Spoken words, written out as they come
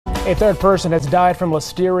A third person has died from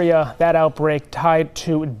listeria, that outbreak tied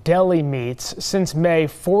to deli meats. Since May,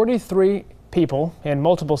 43 people in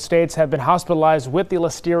multiple states have been hospitalized with the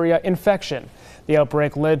listeria infection. The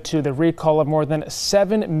outbreak led to the recall of more than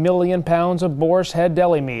 7 million pounds of boar's head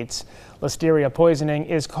deli meats. Listeria poisoning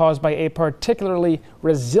is caused by a particularly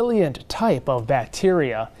resilient type of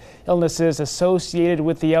bacteria. Illnesses associated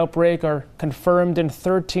with the outbreak are confirmed in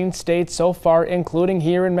 13 states so far, including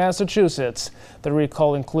here in Massachusetts. The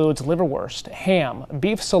recall includes liverwurst, ham,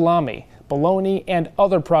 beef salami, bologna, and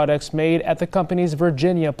other products made at the company's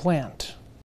Virginia plant.